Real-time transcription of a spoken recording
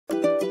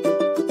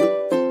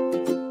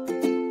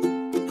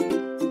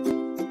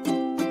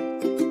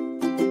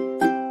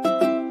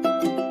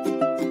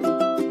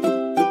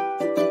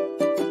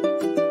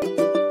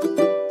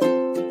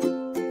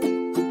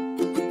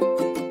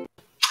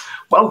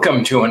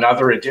Welcome to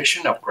another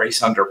edition of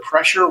Grace Under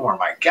Pressure, where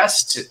my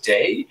guest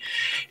today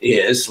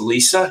is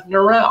Lisa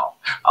Nirell.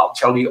 I'll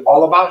tell you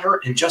all about her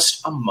in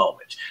just a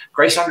moment.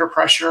 Grace Under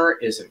Pressure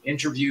is an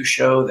interview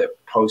show that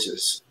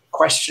poses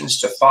questions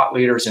to thought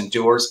leaders and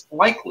doers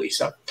like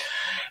Lisa.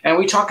 And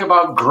we talk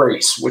about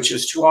grace, which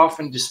is too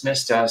often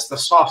dismissed as the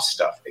soft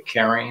stuff, the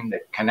caring, the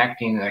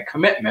connecting, and the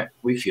commitment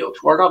we feel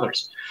toward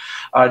others.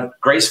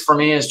 Grace for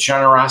me is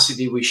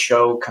generosity. We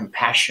show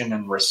compassion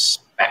and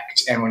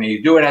respect. And when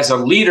you do it as a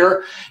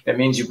leader, it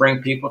means you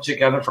bring people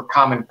together for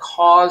common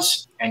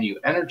cause and you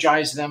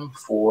energize them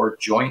for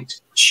joint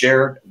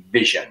shared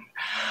vision.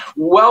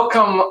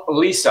 Welcome,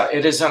 Lisa.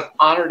 It is an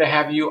honor to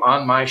have you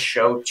on my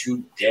show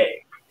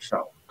today.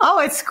 Oh,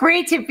 it's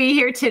great to be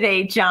here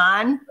today,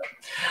 John.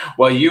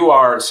 Well, you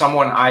are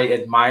someone I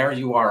admire.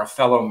 You are a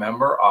fellow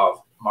member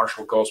of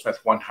Marshall Goldsmith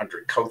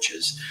 100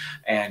 Coaches,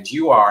 and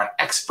you are an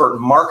expert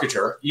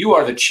marketer. You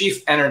are the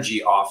Chief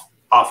Energy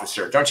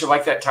Officer. Don't you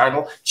like that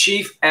title?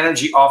 Chief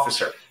Energy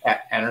Officer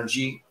at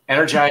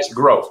Energized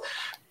Growth.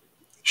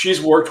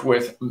 She's worked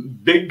with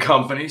big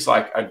companies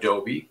like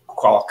Adobe,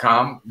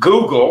 Qualcomm,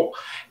 Google,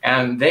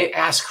 and they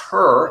ask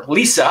her,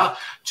 Lisa,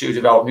 to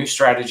develop new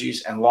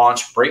strategies and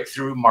launch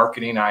breakthrough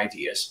marketing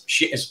ideas.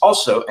 She is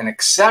also an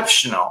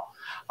exceptional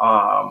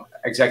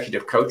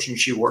executive coach, and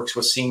she works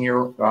with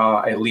senior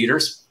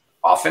leaders,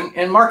 often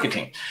in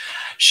marketing.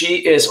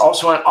 She is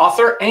also an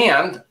author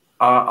and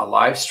a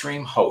live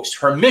stream host.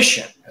 Her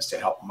mission is to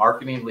help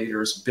marketing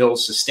leaders build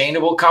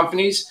sustainable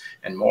companies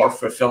and more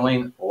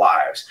fulfilling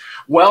lives.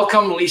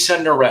 Welcome, Lisa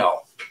Nirell.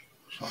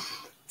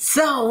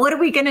 So what are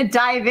we going to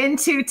dive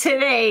into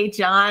today,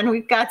 John?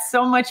 We've got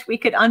so much we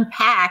could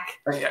unpack.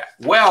 Yeah.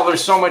 Well,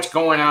 there's so much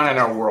going on in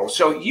our world.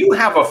 So you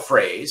have a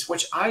phrase,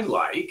 which I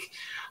like,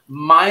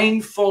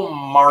 mindful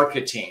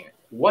marketing.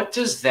 What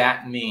does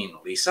that mean,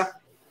 Lisa?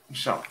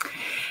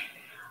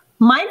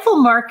 Mindful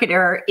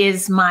Marketer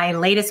is my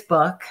latest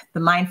book, The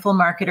Mindful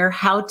Marketer,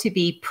 How to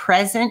Be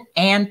Present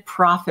and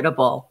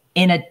Profitable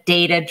in a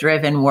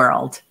Data-Driven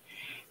World.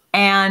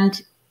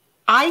 And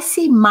I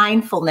see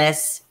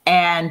mindfulness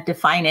and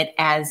define it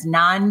as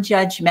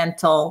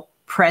non-judgmental,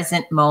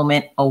 present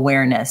moment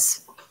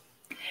awareness.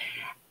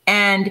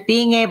 And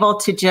being able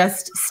to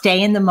just stay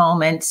in the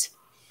moment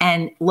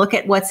and look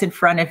at what's in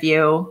front of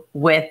you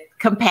with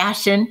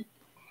compassion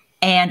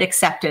and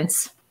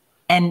acceptance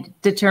and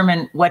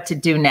determine what to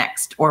do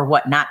next or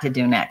what not to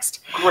do next.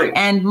 Great.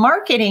 And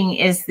marketing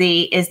is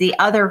the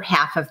other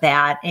half of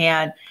that.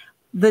 And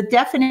the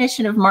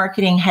definition of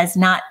marketing has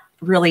not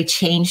really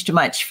changed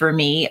much for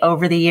me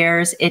over the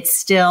years. It's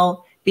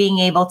still being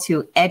able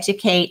to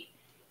educate,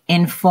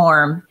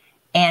 inform,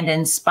 and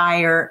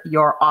inspire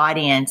your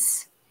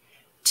audience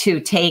to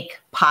take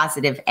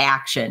positive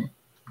action.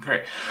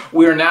 Great.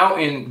 We are now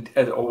in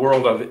a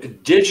world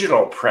of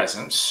digital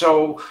presence.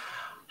 So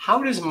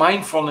how does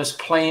mindfulness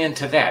play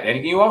into that?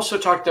 And you also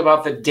talked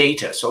about the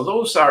data. So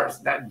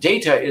that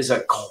data is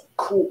a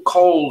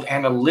cold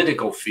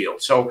analytical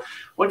field. So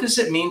what does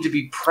it mean to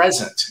be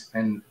present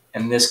in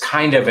this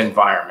kind of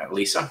environment,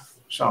 Lisa?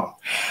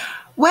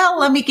 Well,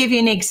 let me give you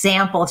an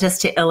example just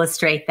to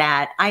illustrate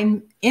that.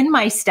 I'm in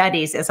my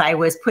studies as I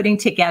was putting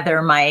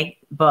together my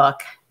book.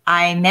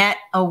 I met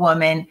a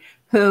woman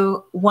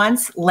who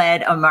once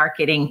led a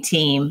marketing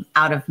team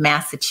out of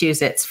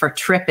Massachusetts for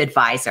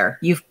TripAdvisor.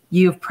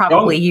 You've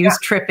probably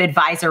used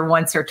TripAdvisor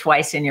once or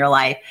twice in your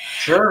life.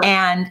 Sure.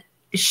 And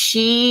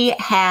she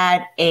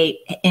had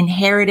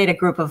inherited a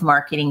group of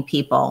marketing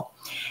people.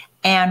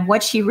 And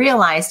what she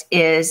realized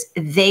is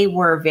they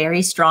were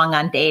very strong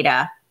on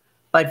data,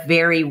 but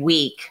very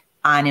weak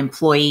on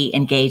employee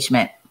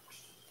engagement.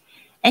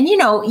 And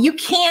you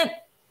can't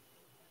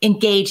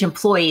engage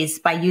employees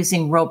by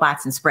using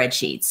robots and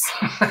spreadsheets.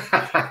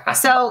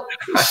 So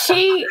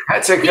she,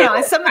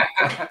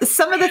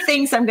 some of the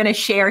things I'm going to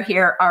share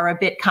here are a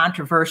bit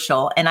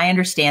controversial, and I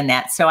understand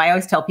that. So I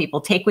always tell people,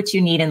 take what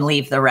you need and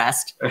leave the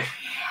rest.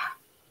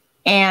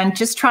 And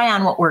just try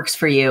on what works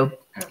for you.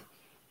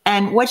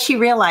 And what she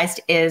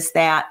realized is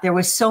that there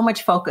was so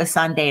much focus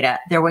on data.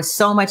 There was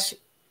so much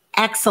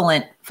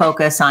excellent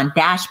focus on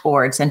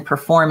dashboards and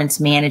performance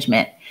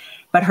management,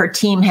 but her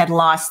team had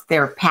lost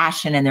their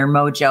passion and their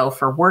mojo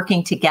for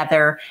working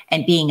together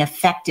and being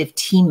effective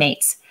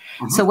teammates.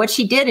 Mm-hmm. So what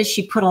she did is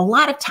she put a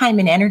lot of time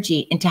and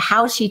energy into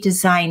how she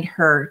designed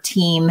her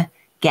team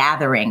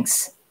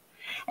gatherings.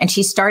 And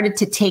she started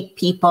to take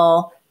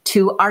people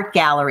to art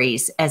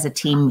galleries as a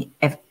team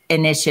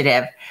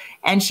initiative.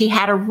 And she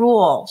had a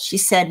rule. She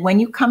said, when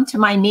you come to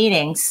my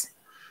meetings,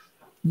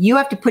 you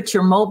have to put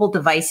your mobile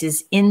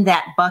devices in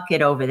that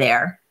bucket over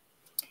there.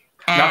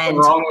 Nothing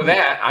wrong with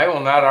that. I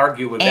will not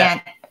argue with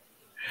that.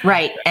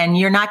 Right. And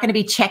you're not going to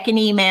be checking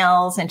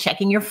emails and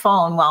checking your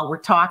phone while we're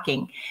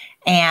talking.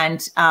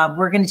 And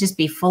we're going to just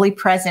be fully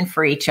present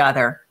for each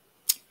other.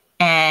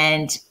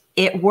 And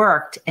it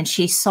worked. And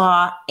she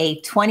saw a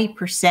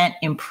 20%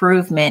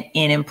 improvement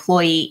in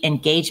employee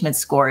engagement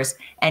scores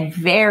and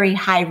very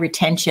high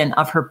retention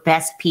of her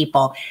best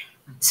people.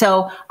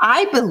 So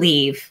I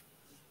believe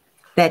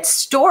that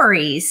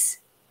stories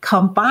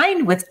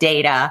combined with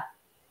data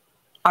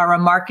are a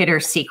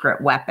marketer's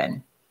secret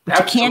weapon.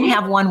 But Absolutely. you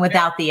can't have one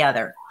without the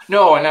other.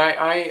 No, and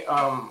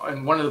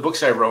in one of the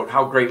books I wrote,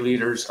 How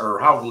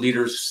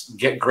Leaders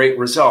Get Great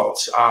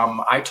Results,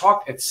 I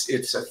talk,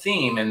 it's a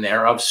theme in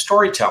there of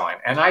storytelling.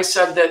 And I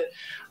said that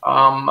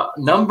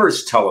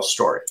numbers tell a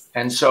story.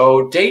 And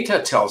so data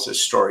tells a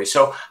story.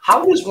 So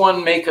how does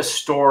one make a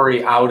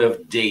story out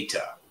of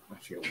data,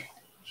 if you will?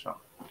 So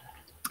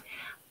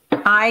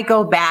I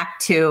go back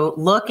to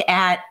look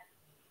at,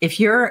 if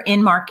you're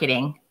in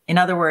marketing, in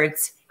other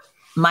words,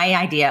 my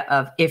idea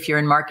of if you're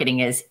in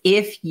marketing is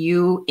if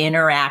you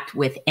interact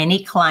with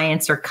any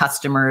clients or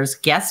customers,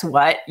 guess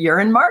what? You're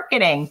in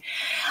marketing.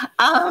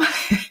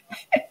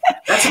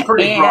 That's a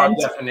pretty broad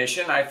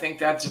definition. I think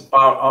that's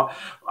about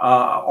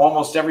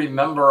almost every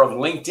member of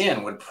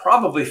LinkedIn would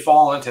probably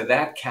fall into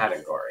that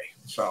category.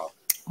 So.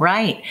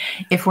 Right.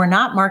 If we're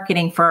not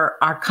marketing for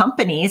our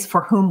companies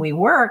for whom we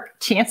work,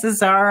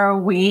 chances are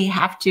we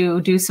have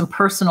to do some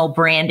personal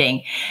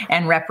branding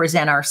and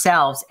represent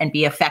ourselves and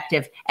be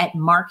effective at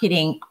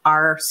marketing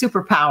our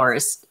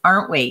superpowers,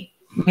 aren't we?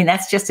 I mean,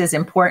 that's just as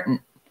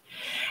important.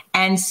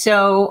 And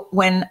so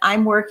when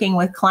I'm working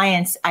with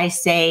clients, I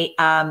say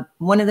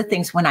one of the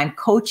things when I'm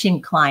coaching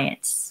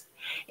clients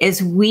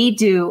is we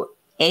do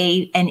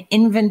an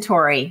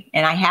inventory,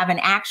 and I have an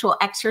actual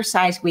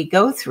exercise we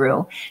go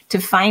through to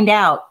find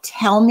out,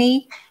 tell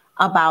me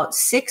about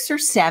 6 or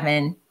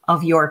 7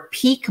 of your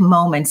peak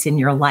moments in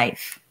your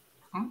life.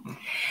 Mm-hmm.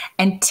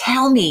 And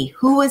tell me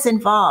who was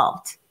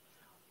involved.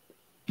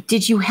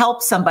 Did you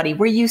help somebody?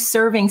 Were you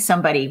serving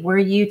somebody? Were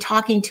you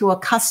talking to a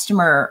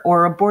customer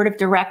or a board of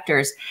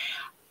directors?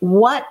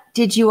 What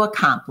did you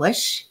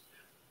accomplish?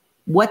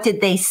 What did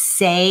they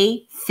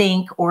say,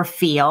 think, or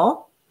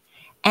feel?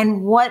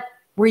 And what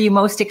were you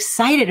most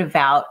excited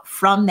about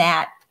from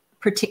that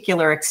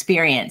particular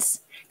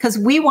experience? Because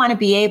we want to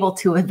be able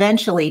to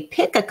eventually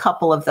pick a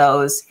couple of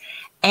those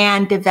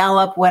and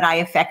develop what I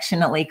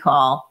affectionately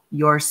call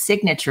your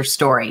signature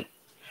story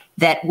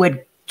that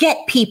would get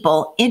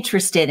people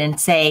interested and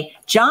say,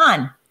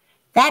 John,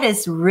 that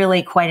is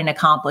really quite an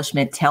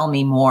accomplishment. Tell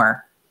me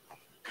more.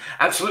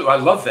 Absolutely. I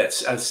love that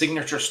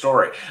signature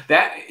story.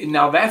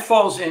 That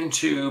falls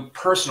into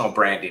personal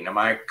branding. Am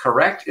I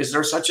correct? Is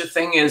there such a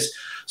thing as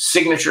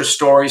signature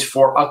stories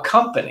for a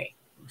company?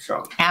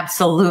 So.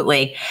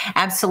 Absolutely.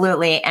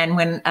 Absolutely. And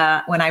when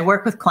I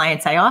work with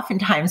clients, I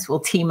oftentimes will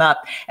team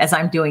up, as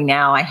I'm doing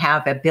now. I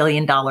have a $1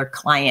 billion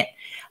client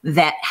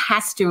that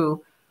has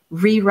to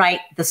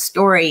rewrite the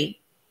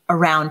story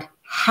around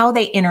how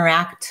they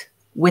interact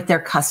with their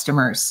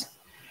customers.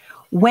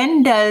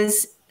 When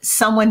does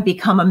someone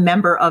become a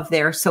member of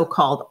their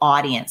so-called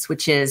audience,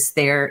 which is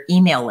their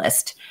email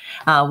list?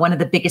 One of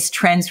the biggest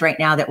trends right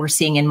now that we're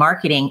seeing in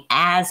marketing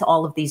as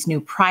all of these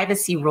new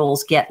privacy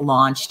rules get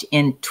launched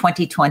in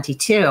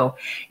 2022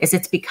 is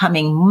it's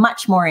becoming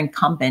much more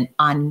incumbent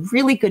on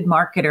really good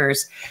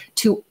marketers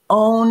to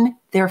own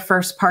their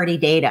first-party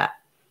data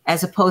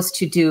as opposed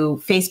to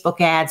do Facebook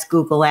ads,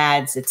 Google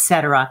ads, et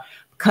cetera,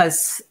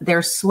 because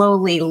they're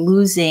slowly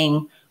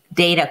losing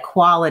data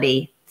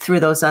quality through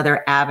those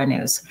other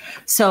avenues.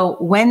 So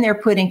when they're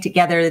putting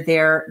together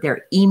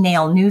their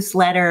email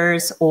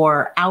newsletters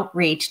or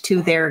outreach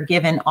to their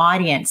given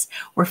audience,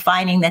 we're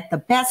finding that the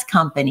best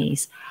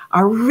companies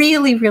are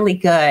really, really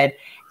good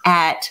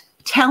at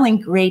telling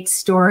great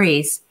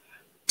stories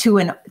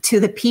to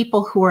the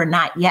people who are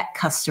not yet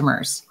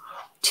customers,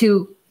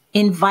 to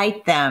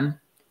invite them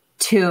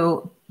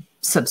to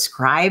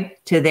subscribe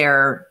to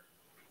their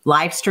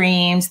live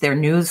streams, their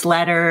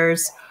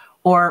newsletters,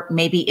 or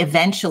maybe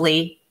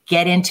eventually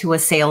get into a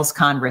sales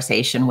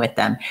conversation with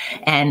them.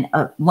 And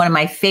one of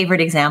my favorite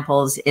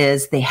examples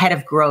is the head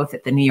of growth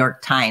at the New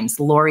York Times.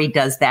 Lori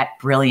does that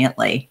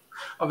brilliantly.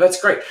 Oh,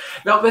 that's great.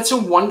 Now, that's a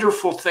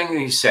wonderful thing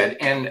that you said.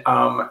 And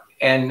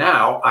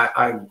now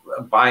I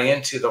buy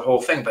into the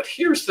whole thing. But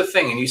here's the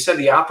thing, and you said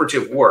the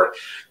operative word.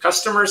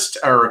 Customers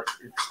or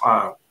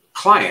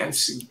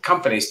clients,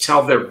 companies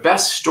tell their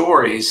best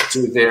stories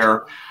to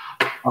their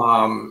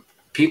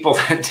people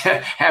that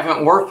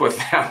haven't worked with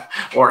them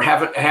or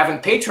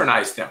haven't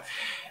patronized them.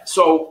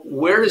 So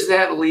where does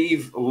that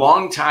leave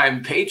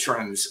longtime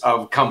patrons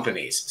of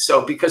companies?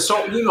 So because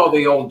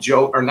the old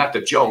joke, or not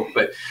the joke,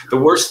 but the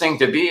worst thing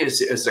to be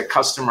is a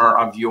customer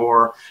of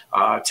your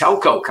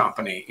telco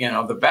company.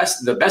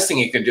 The best thing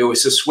you can do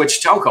is to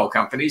switch telco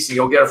companies and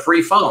you'll get a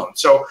free phone.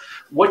 So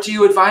what do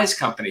you advise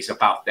companies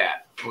about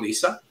that,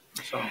 Lisa?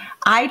 So.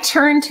 I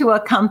turn to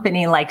a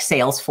company like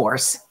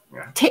Salesforce.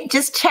 Yeah.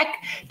 Just check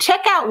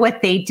out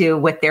what they do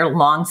with their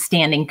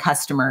long-standing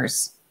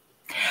customers.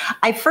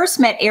 I first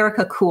met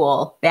Erica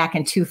Kuhl back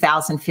in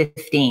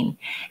 2015.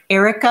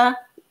 Erica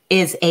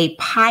is a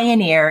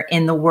pioneer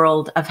in the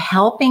world of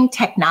helping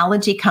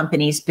technology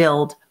companies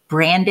build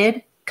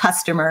branded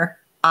customer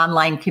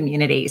online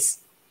communities.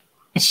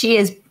 She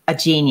is a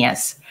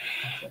genius.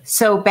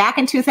 So back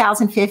in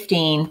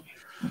 2015,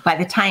 by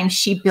the time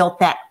she built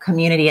that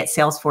community at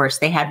Salesforce,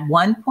 they had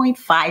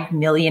 1.5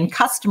 million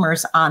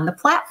customers on the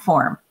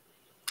platform.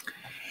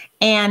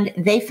 And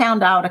they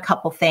found out a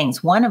couple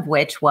things, one of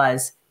which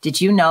was, did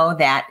you know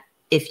that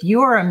if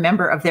you're a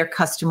member of their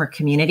customer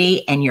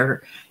community and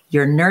you're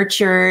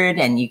nurtured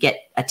and you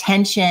get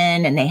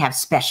attention and they have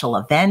special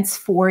events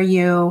for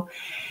you,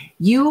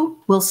 you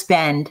will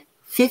spend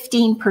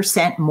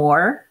 15%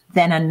 more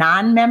than a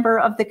non-member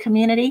of the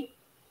community.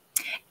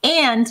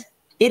 And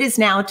it is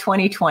now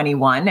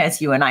 2021, as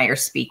you and I are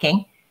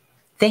speaking.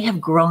 They have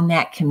grown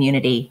that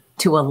community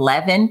to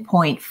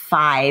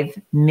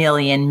 11.5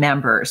 million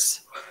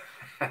members.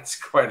 That's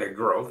quite a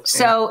growth.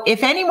 So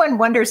if anyone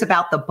wonders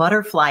about the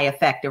butterfly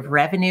effect of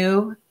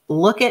revenue,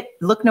 look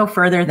no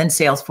further than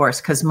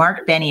Salesforce, because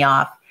Mark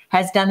Benioff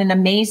has done an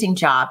amazing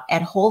job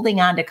at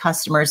holding on to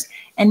customers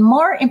and,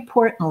 more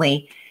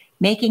importantly,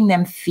 making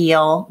them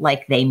feel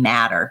like they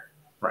matter.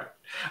 Right.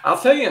 I'll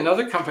tell you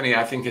another company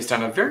I think has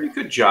done a very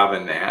good job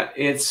in that.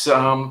 It's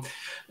Zoom.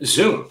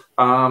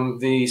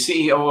 The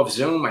CEO of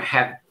Zoom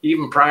had,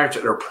 even prior to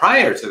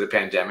the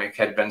pandemic,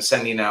 had been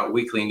sending out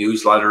weekly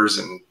newsletters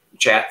and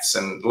chats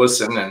and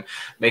listen and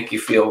make you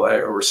feel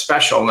we're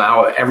special.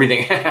 Now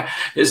everything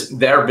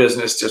their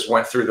business just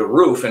went through the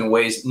roof in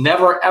ways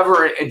never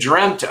ever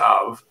dreamt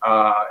of,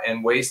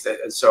 in ways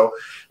that, so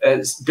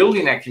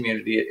building that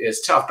community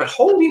is tough, but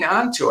holding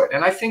on to it.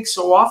 And I think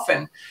so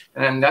often,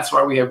 and that's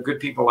why we have good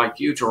people like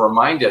you to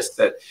remind us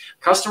that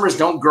customers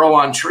don't grow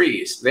on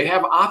trees. They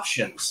have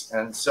options.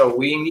 And so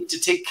we need to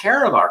take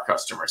care of our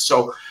customers.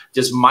 So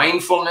does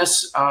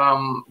mindfulness,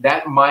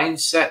 that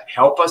mindset,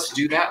 help us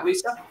do that,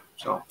 Lisa?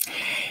 So.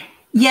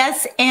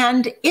 Yes.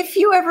 And if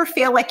you ever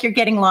feel like you're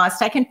getting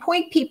lost, I can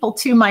point people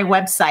to my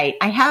website.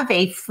 I have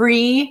a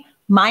free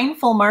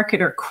mindful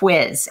marketer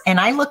quiz, and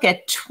I look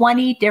at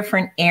 20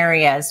 different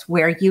areas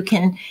where you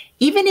can,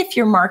 even if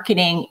your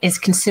marketing is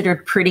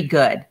considered pretty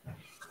good,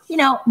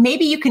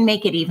 maybe you can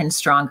make it even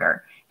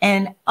stronger.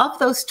 And of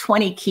those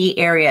 20 key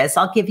areas,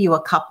 I'll give you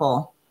a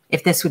couple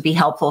if this would be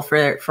helpful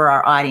for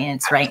our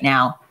audience right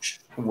now.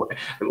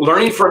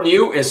 Learning from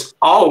you is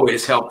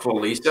always helpful,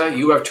 Lisa.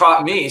 You have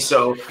taught me,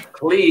 so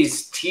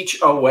please teach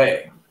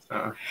away.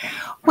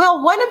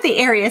 Well, one of the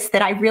areas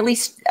that I really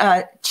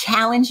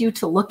challenge you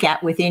to look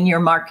at within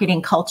your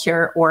marketing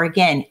culture, or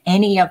again,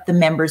 any of the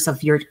members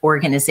of your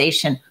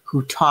organization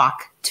who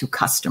talk to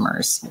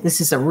customers.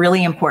 This is a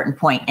really important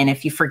point. And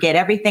if you forget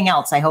everything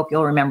else, I hope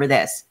you'll remember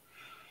this,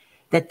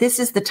 that this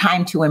is the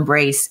time to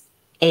embrace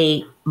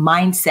a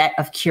mindset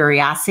of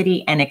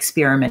curiosity and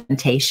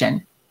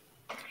experimentation.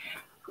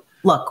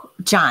 Look,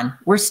 John,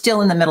 we're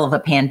still in the middle of a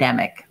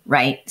pandemic,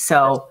 right?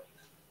 So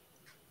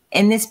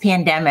in this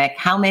pandemic,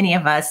 how many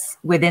of us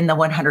within the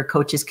 100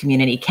 Coaches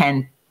community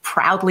can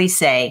proudly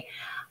say,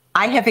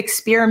 I have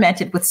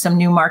experimented with some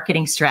new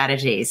marketing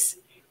strategies.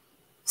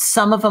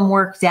 Some of them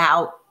worked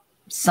out,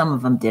 some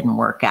of them didn't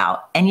work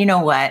out. And you know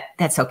what?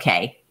 That's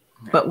okay.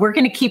 But we're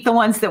going to keep the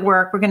ones that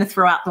work. We're going to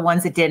throw out the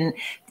ones that didn't.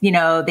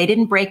 They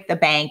didn't break the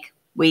bank.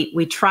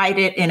 We tried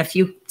it in a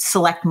few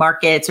select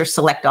markets or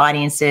select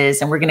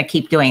audiences, and we're going to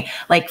keep doing.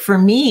 Like for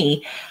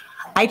me,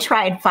 I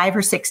tried 5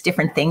 or 6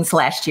 different things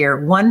last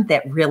year. One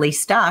that really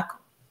stuck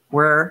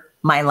were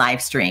my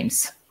live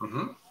streams.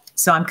 Mm-hmm.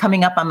 So I'm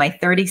coming up on my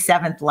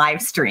 37th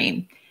live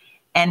stream.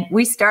 And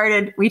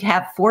we'd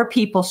have 4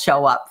 people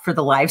show up for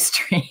the live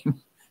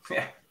stream.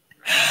 Yeah.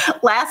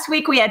 Last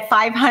week we had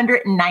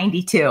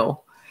 592.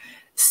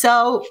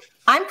 So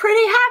I'm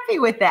pretty happy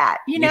with that.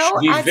 You should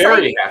be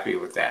very happy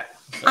with that.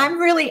 So. I'm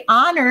really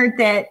honored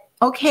that,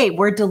 okay,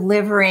 we're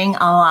delivering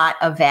a lot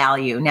of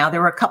value. Now, there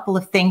were a couple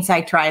of things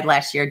I tried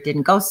last year,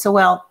 didn't go so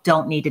well,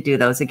 don't need to do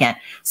those again.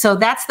 So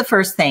that's the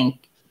first thing.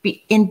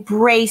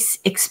 Embrace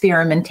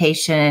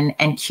experimentation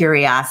and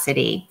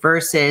curiosity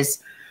versus,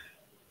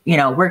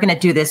 we're going to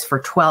do this for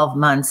 12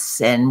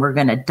 months and we're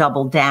going to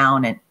double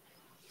down. And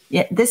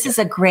this is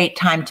a great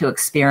time to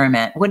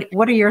experiment.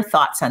 What are your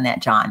thoughts on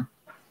that, John?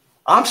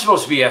 I'm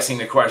supposed to be asking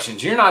the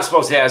questions. You're not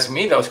supposed to ask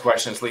me those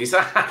questions,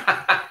 Lisa.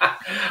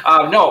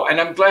 No, and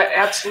I'm glad.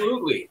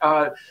 Absolutely.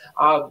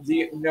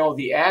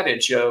 The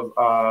adage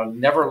of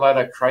never let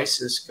a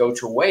crisis go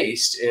to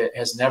waste, it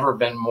has never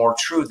been more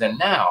true than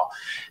now.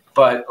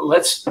 But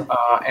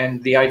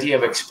and the idea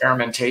of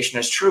experimentation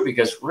is true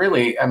because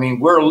really,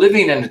 we're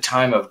living in a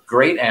time of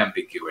great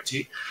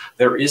ambiguity.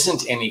 There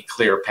isn't any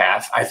clear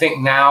path. I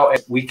think now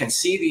we can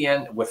see the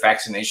end with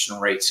vaccination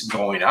rates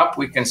going up.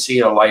 We can see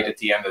a light at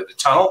the end of the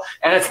tunnel,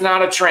 and it's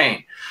not a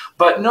train.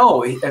 But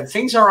no,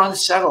 things are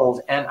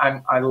unsettled, and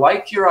I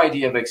like your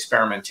idea of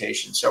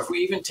experimentation. So if we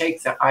even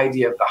take the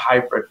idea of the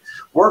hybrid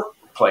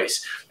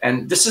workplace,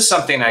 and this is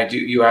something I do,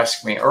 you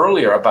asked me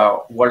earlier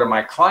about what are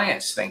my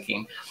clients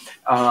thinking.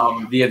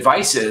 The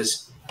advice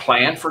is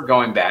plan for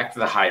going back to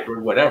the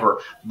hybrid,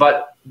 whatever,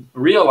 but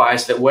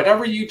realize that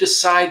whatever you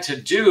decide to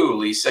do,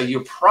 Lisa,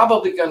 you're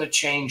probably going to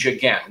change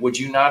again. Would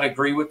you not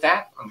agree with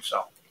that?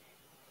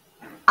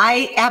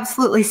 I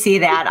absolutely see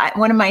that.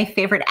 One of my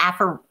favorite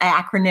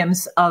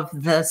acronyms of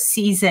the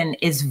season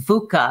is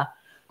VUCA: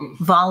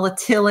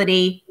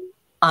 volatility,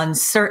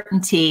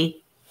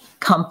 uncertainty,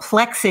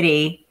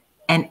 complexity,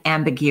 and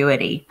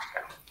ambiguity.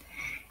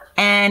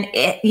 And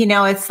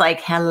it's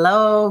like,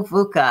 hello,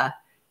 VUCA.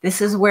 This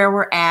is where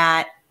we're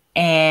at,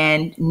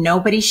 and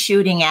nobody's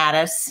shooting at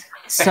us.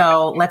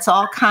 So let's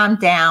all calm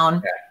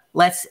down.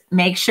 Let's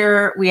make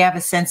sure we have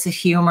a sense of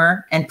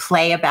humor and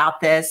play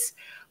about this,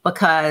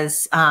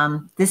 because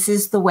this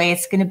is the way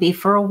it's going to be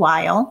for a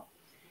while.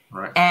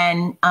 Right.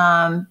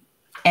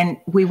 And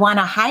we want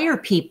to hire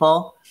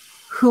people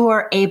who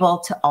are able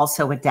to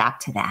also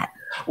adapt to that.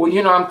 Well,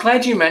 I'm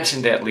glad you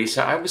mentioned that,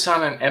 Lisa. I was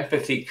on an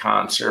empathy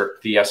concert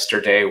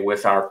yesterday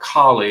with our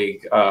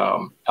colleague,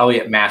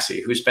 Elliot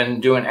Massey, who's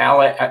been doing,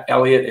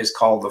 Elliot is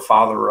called the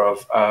father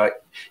of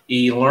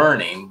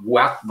e-learning.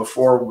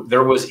 Before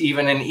there was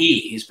even an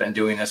E, he's been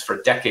doing this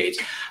for decades.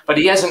 But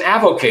he has an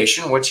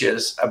avocation, which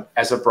is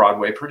as a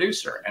Broadway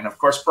producer. And of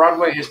course,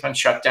 Broadway has been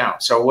shut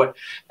down. So what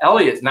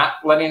Elliot's not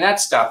letting that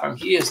stop him.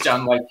 He has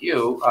done, like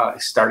you,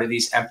 started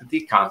these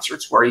empathy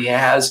concerts where he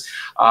has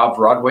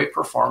Broadway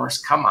performers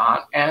come on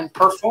and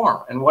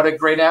perform. And what a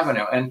great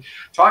avenue. And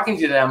talking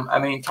to them, I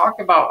mean, talk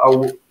about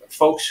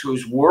folks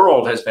whose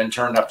world has been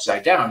turned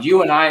upside down.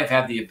 You and I have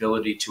had the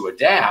ability to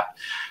adapt,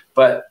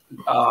 but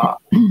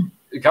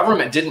the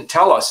government didn't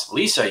tell us,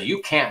 Lisa,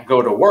 you can't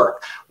go to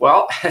work.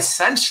 Well,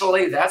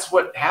 essentially, that's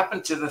what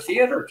happened to the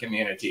theater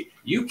community.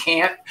 You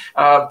can't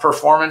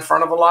perform in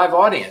front of a live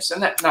audience.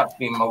 And that's not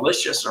being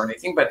malicious or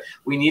anything, but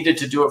we needed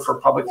to do it for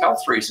public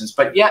health reasons.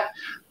 But yet,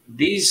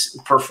 these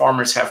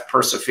performers have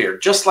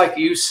persevered, just like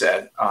you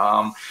said.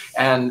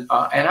 And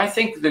I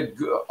think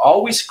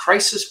always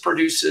crisis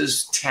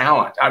produces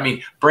talent. I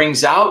mean,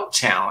 brings out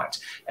talent.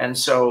 And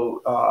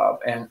so,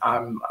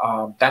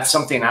 that's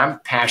something I'm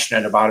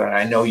passionate about, and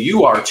I know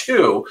you are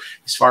too,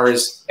 as far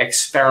as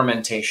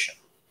experimentation.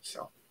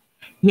 So.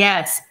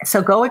 Yes.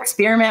 So go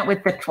experiment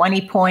with the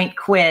 20-point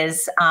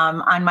quiz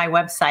on my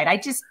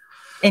website.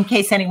 In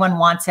case anyone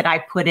wants it, I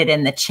put it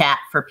in the chat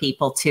for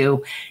people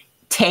to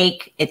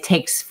take. It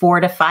takes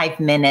 4 to 5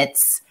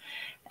 minutes,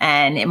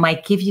 and it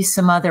might give you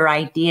some other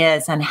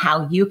ideas on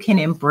how you can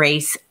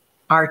embrace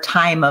our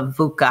time of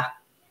VUCA.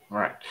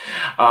 Right.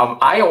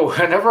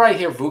 Whenever I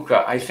hear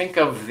VUCA, I think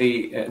of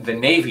the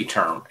Navy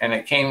term, and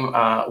it came,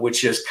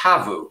 which is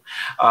CAVU,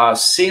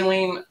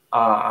 ceiling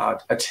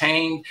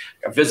attained,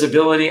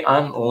 visibility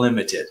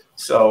unlimited.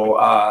 So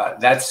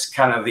that's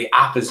kind of the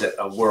opposite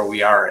of where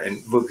we are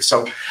in VUCA.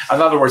 So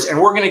in other words, and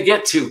we're going to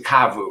get to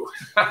CAVU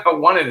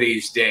one of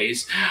these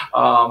days.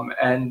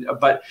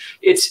 But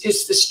it's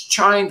this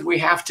challenge we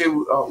have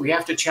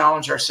to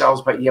challenge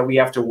ourselves, but yeah, we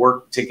have to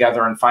work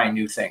together and find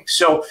new things.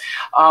 So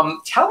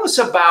tell us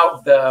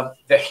about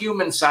the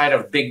human side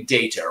of big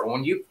data.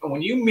 When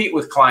you meet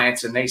with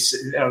clients and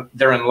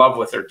they're in love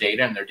with their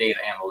data and their data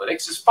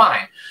analytics is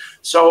fine.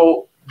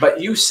 So, but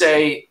you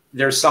say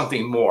there's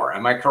something more.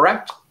 Am I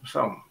correct?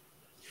 So.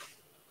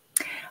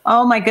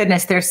 Oh my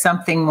goodness, there's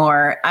something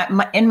more.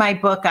 In my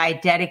book, I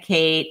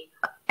dedicate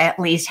at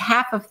least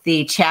half of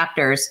the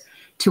chapters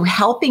to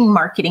helping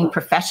marketing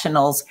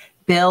professionals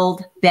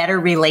build better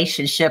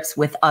relationships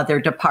with other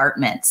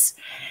departments.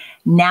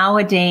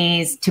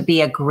 Nowadays, to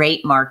be a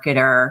great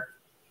marketer,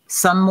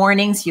 some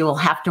mornings you will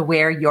have to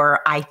wear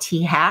your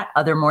IT hat.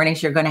 Other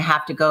mornings you're going to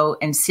have to go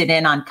and sit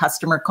in on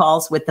customer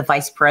calls with the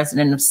vice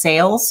president of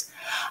sales.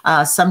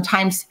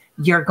 Sometimes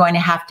you're going to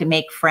have to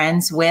make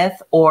friends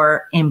with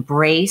or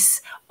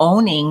embrace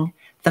owning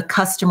the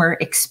customer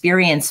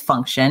experience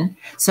function.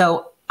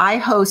 So I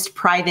host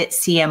private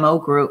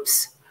CMO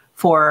groups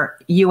for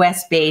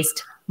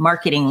US-based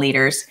marketing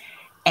leaders.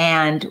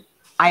 And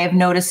I have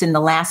noticed in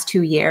the last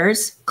 2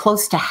 years,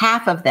 close to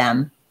half of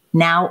them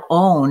now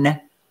own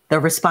the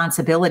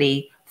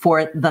responsibility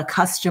for the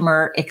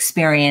customer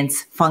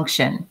experience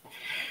function.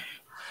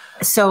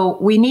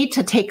 So we need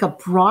to take a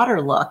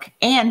broader look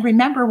and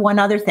remember one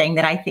other thing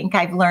that I think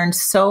I've learned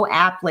so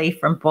aptly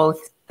from both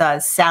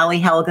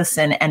Sally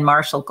Helgeson and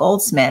Marshall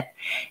Goldsmith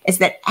is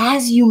that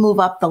as you move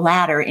up the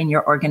ladder in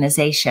your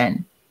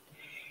organization,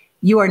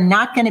 you are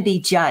not going to be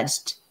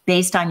judged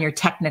based on your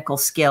technical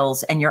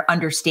skills and your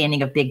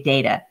understanding of big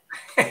data.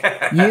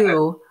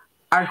 You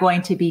are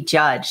going to be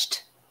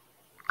judged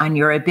on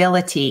your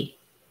ability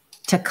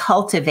to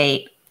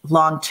cultivate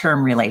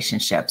long-term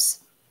relationships.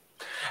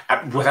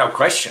 Without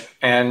question.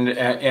 And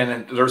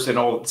there's an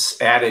old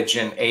adage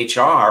in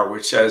HR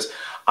which says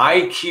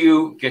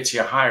IQ gets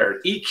you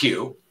hired.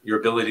 EQ, your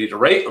ability to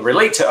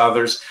relate to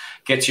others,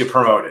 gets you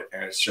promoted.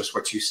 And it's just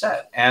what you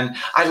said. And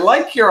I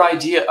like your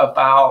idea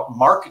about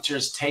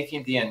marketers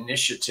taking the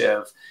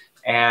initiative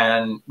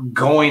and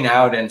going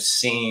out and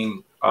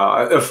seeing,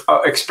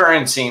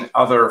 experiencing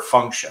other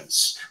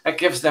functions. That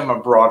gives them a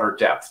broader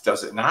depth,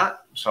 does it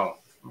not? So,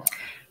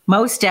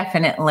 most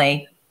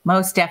definitely.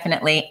 Most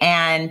definitely.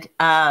 And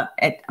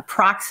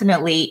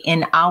approximately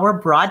in our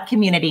broad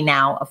community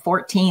now of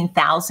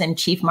 14,000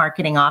 chief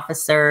marketing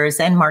officers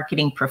and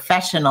marketing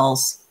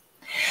professionals,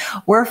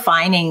 we're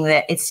finding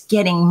that it's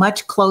getting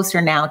much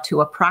closer now to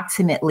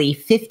approximately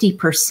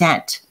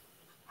 50%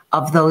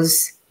 of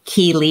those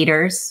key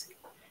leaders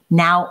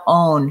now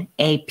own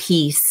a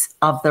piece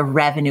of the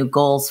revenue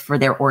goals for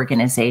their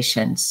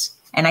organizations.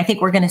 And I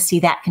think we're going to see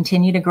that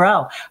continue to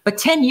grow. But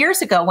 10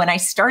 years ago, when I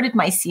started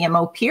my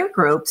CMO peer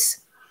groups,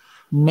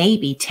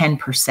 maybe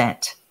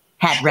 10%.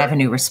 had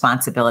revenue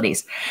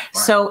responsibilities.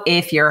 Right. So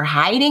if you're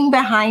hiding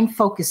behind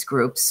focus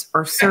groups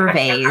or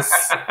surveys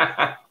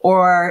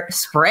or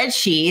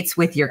spreadsheets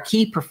with your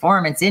key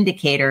performance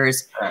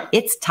indicators,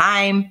 it's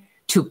time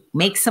to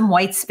make some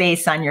white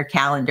space on your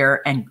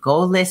calendar and go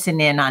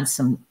listen in on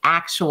some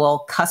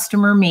actual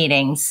customer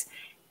meetings,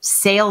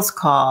 sales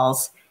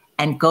calls,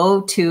 and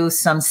go to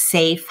some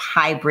safe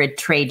hybrid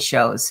trade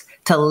shows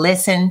to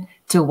listen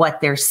to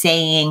what they're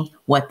saying,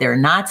 what they're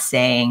not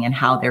saying, and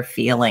how they're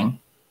feeling.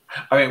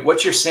 I mean,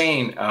 what you're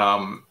saying,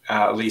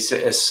 Lisa,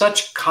 is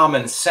such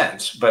common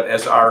sense. But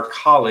as our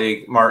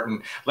colleague,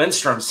 Martin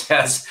Lindstrom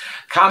says,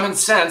 common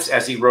sense,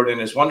 as he wrote in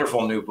his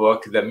wonderful new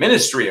book, The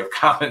Ministry of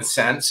Common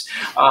Sense,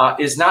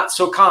 is not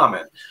so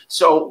common.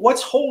 So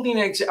what's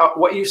holding,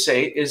 what you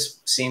say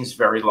seems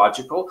very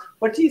logical.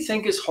 What do you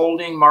think is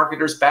holding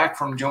marketers back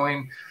from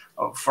doing,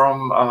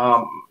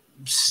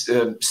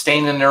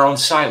 staying in their own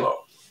silo?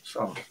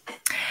 So.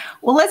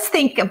 Well, let's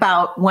think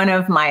about one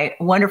of my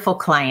wonderful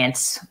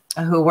clients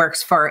who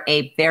works for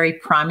a very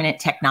prominent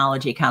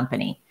technology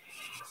company.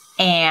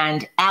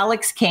 And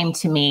Alex came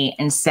to me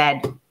and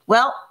said,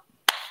 well,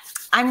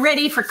 I'm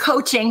ready for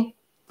coaching.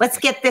 Let's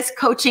get this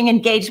coaching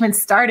engagement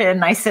started.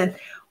 And I said,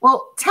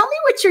 well, tell me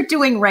what you're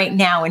doing right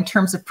now in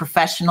terms of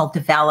professional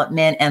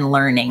development and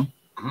learning.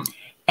 Mm-hmm.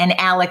 And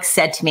Alex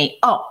said to me,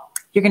 oh,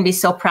 you're going to be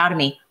so proud of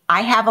me.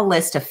 I have a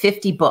list of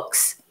 50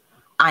 books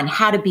on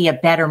how to be a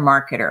better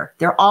marketer.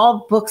 They're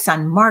all books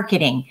on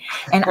marketing.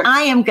 And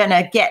I am going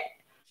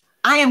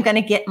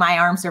to get my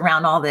arms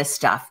around all this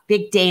stuff: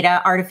 big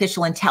data,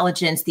 artificial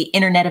intelligence, the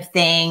Internet of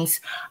Things,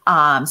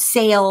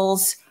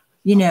 sales,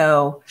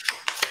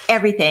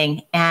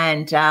 everything.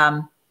 And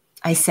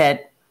I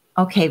said,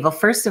 okay, well,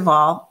 first of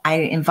all, I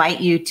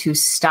invite you to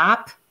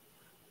stop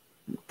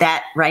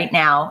that right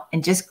now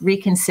and just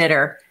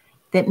reconsider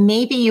that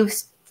maybe you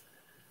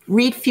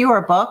read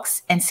fewer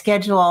books and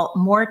schedule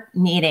more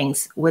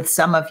meetings with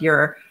some of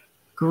your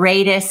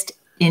greatest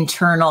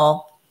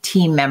internal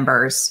team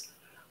members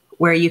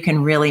where you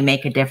can really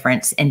make a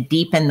difference and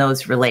deepen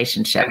those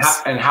relationships.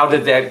 And how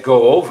did that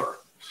go over?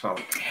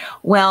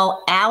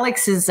 Well,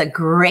 Alex is a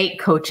great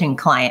coaching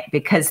client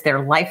because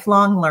they're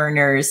lifelong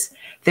learners,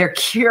 they're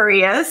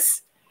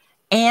curious,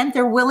 and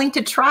they're willing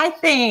to try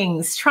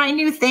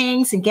new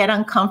things and get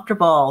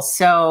uncomfortable.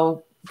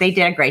 So they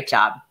did a great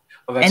job.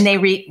 And they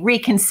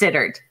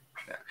reconsidered.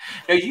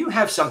 Now, you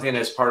have something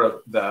as part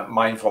of the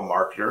Mindful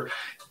Marketer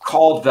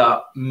called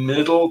the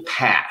middle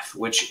path,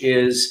 which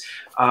is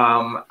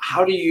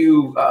how do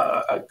you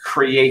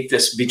create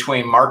this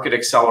between market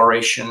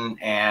acceleration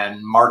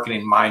and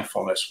marketing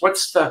mindfulness?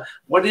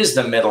 What is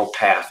the middle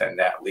path in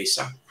that,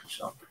 Lisa?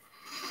 So.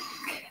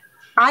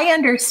 I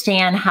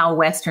understand how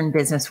Western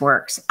business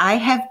works. I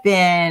have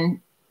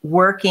been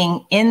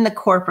working in the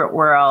corporate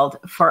world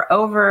for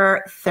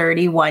over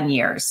 31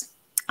 years.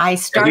 I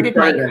started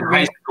my career in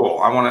high school.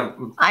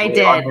 I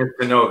did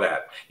to know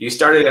that you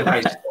started in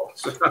high school.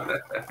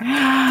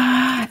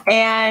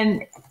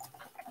 And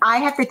I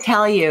have to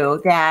tell you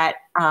that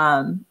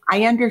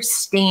I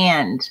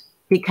understand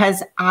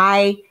because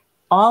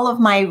all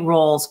of my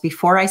roles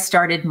before I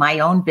started my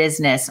own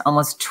business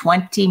almost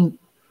 20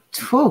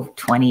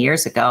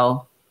 years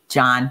ago,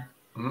 John,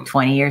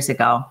 20 years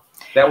ago.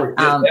 That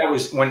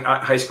was when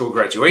high school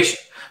graduation.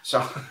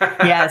 So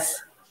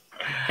yes,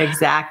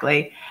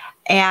 exactly.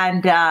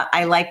 And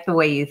I like the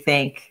way you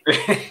think.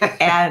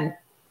 And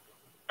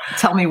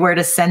tell me where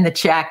to send the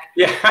check.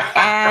 Yeah.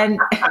 And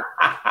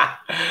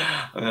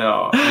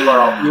no, you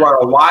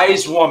are a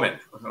wise woman.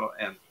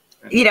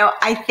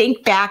 I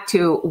think back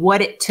to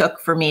what it took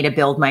for me to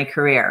build my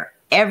career.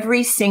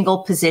 Every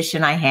single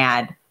position I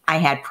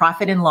had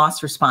profit and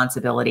loss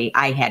responsibility.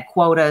 I had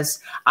quotas.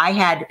 I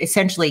had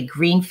essentially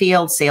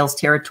greenfield sales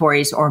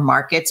territories or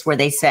markets where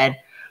they said,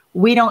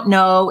 we don't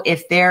know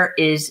if there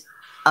is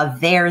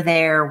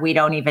there. We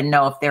don't even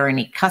know if there are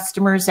any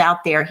customers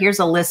out there. Here's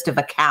a list of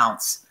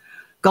accounts.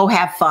 Go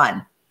have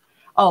fun.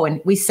 Oh, and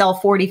we sell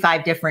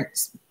 45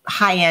 different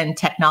high-end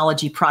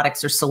technology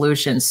products or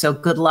solutions. So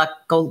good luck.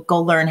 Go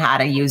learn how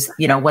to use,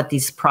 what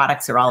these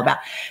products are all about.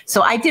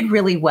 So I did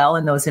really well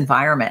in those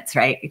environments,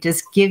 right?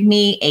 Just give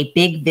me a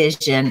big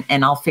vision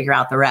and I'll figure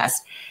out the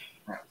rest.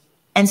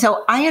 And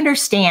so I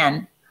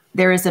understand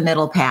there is a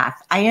middle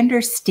path. I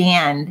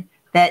understand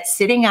that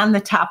sitting on the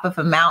top of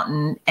a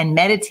mountain and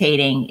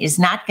meditating is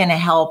not going to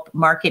help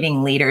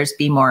marketing leaders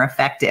be more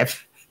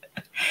effective.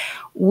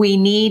 We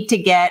need to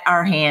get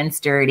our hands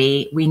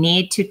dirty. We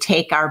need to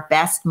take our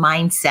best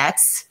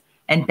mindsets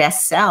and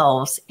best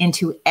selves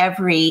into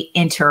every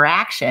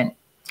interaction.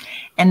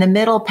 And the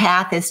middle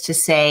path is to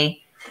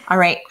say, all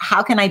right,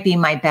 how can I be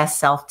my best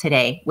self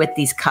today with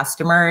these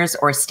customers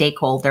or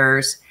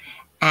stakeholders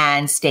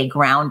and stay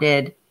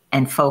grounded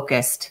and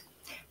focused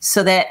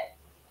so that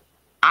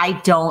I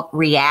don't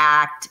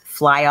react,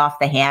 fly off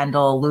the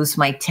handle, lose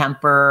my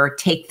temper,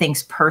 take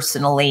things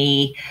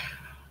personally,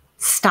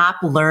 stop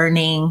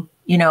learning,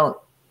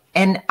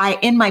 and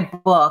in my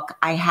book,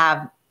 I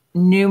have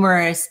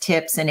numerous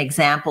tips and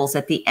examples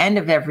at the end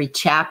of every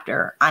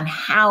chapter on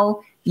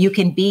how you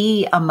can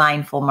be a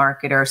mindful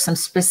marketer, some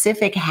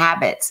specific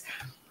habits.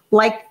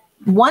 Like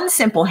one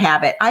simple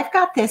habit, I've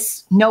got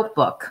this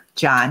notebook,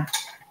 John.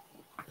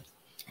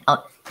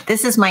 Oh,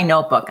 this is my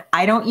notebook.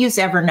 I don't use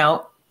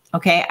Evernote.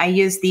 Okay. I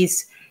use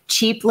these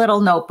cheap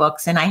little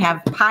notebooks and I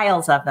have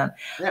piles of them.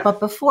 Yeah. But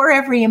before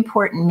every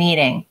important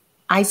meeting,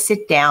 I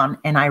sit down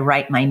and I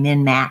write my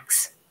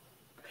min-max.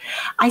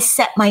 I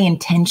set my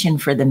intention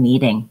for the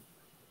meeting.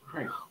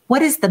 Right.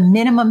 What is the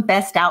minimum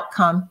best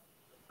outcome?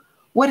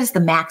 What is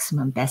the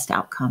maximum best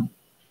outcome?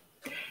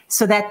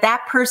 So that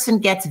that person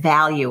gets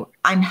value.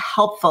 I'm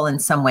helpful in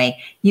some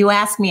way. You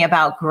asked me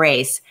about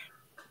grace.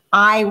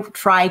 I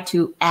try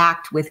to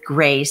act with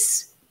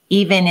grace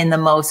even in the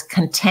most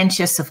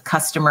contentious of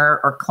customer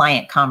or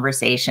client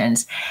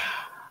conversations.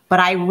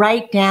 But I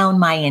write down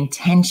my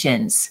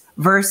intentions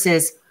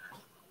versus,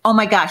 oh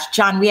my gosh,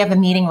 John, we have a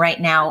meeting right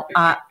now.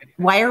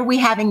 Why are we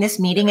having this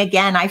meeting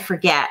again? I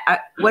forget.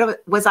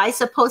 What was I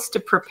supposed to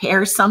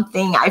prepare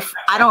something? I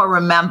don't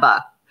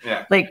remember.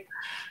 Yeah. Like,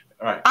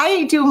 right.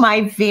 I do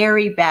my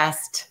very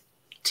best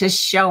to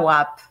show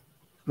up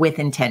with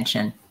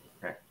intention.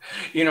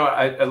 You know,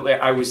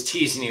 I was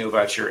teasing you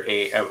about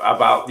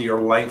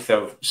your length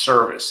of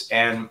service,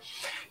 and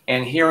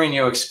hearing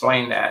you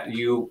explain that,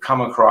 you come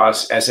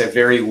across as a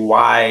very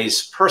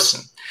wise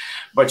person,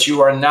 but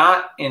you are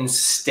not in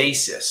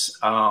stasis,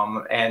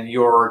 and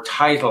your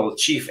title,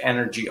 Chief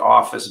Energy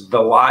Office,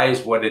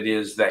 belies what it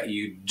is that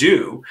you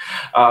do,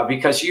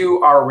 because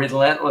you are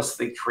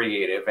relentlessly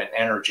creative and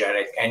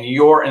energetic, and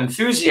your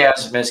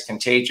enthusiasm is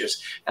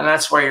contagious, and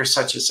that's why you're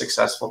such a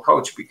successful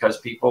coach, because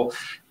people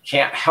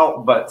can't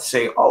help but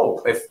say,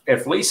 oh,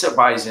 if Lisa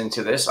buys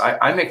into this,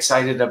 I'm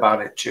excited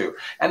about it too.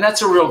 And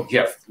that's a real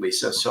gift,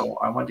 Lisa. So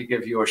I want to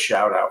give you a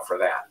shout out for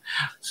that.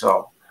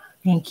 So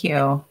thank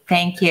you.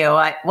 Thank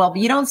you. Well,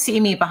 you don't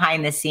see me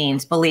behind the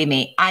scenes. Believe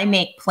me, I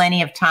make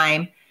plenty of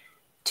time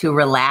to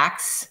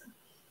relax,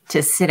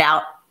 to sit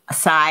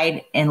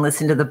outside and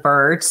listen to the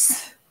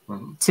birds,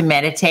 to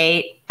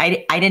meditate.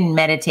 I didn't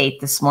meditate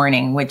this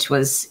morning, which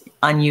was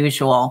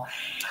unusual.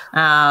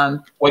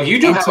 Well,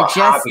 you do have a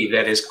hobby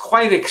that is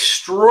quite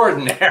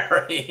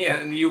extraordinary,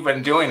 and you've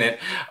been doing it,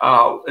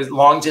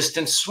 long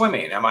distance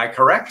swimming. Am I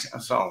correct?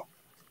 So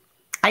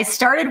I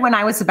started when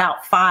I was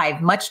about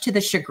 5, much to the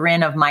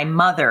chagrin of my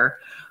mother,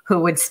 who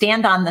would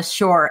stand on the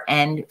shore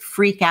and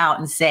freak out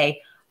and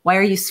say, why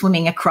are you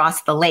swimming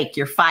across the lake?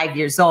 You're 5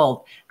 years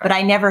old. But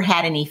I never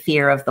had any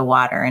fear of the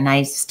water, and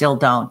I still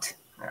don't.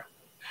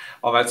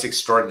 Oh, that's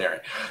extraordinary.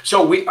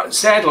 So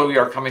sadly, we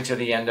are coming to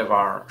the end of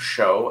our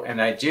show.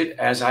 And I did,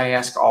 as I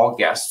ask all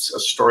guests, a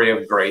story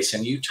of grace,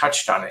 and you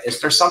touched on it. Is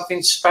there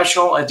something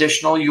special,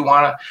 additional you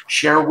want to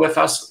share with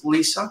us,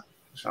 Lisa?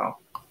 So,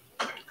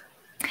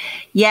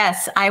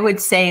 yes, I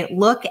would say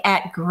look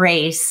at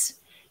grace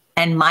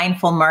and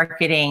mindful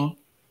marketing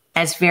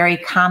as very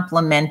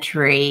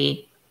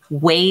complementary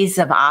ways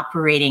of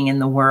operating in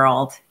the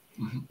world.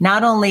 Mm-hmm.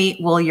 Not only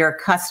will your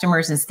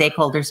customers and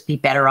stakeholders be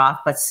better off,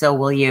 but so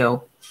will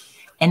you.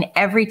 And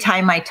every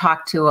time I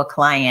talk to a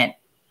client,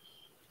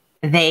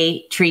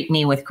 they treat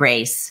me with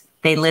grace.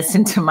 They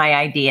listen to my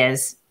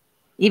ideas.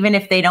 Even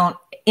if they don't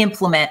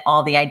implement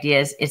all the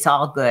ideas, it's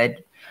all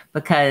good,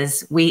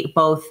 because we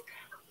both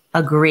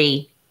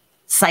agree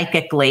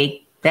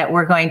psychically that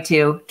we're going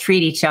to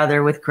treat each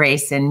other with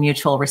grace and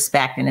mutual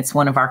respect. And it's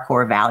one of our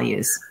core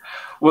values.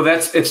 Well,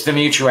 it's the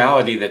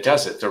mutuality that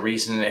does it. The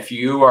reason, if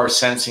you are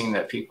sensing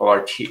that people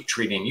are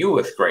treating you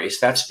with grace,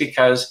 that's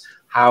because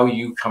how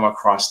you come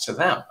across to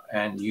them.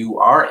 And you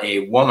are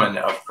a woman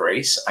of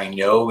grace. I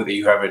know that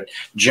you have a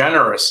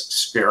generous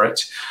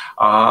spirit.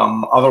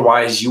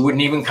 Otherwise, you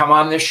wouldn't even come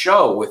on this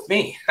show with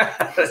me.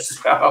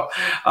 So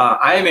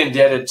I am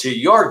indebted to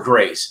your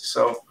grace.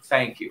 So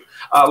thank you.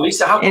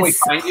 Lisa, how can we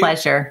find you? It's a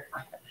pleasure.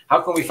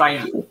 How can we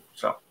find you?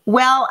 So,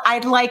 well,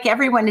 I'd like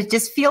everyone to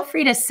just feel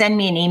free to send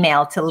me an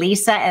email to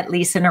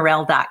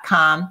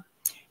lisa@lisanirell.com.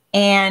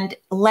 And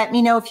let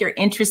me know if you're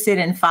interested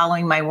in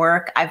following my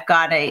work. I've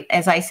got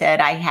as I said,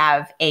 I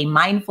have a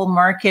mindful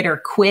marketer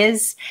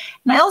quiz.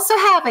 And I also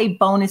have a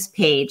bonus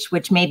page,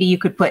 which maybe you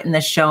could put in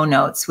the show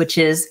notes, which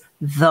is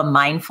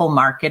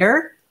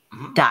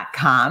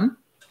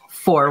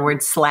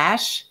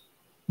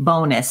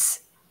themindfulmarketer.com/bonus.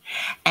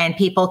 And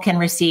people can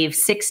receive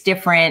 6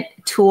 different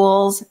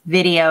tools,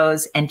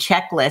 videos, and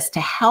checklists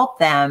to help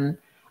them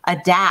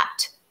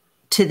adapt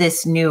to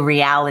this new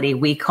reality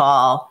we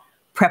call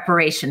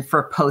preparation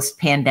for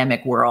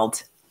post-pandemic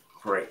world.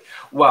 Great.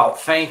 Well,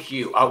 thank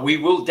you. We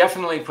will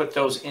definitely put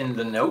those in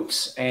the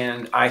notes.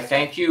 And I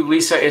thank you,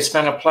 Lisa. It's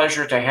been a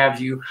pleasure to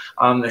have you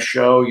on the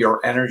show. Your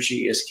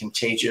energy is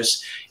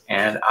contagious,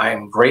 and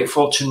I'm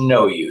grateful to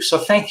know you. So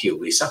thank you,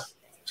 Lisa.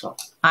 So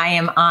I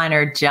am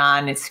honored,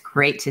 John. It's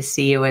great to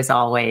see you as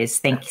always.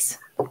 Thanks.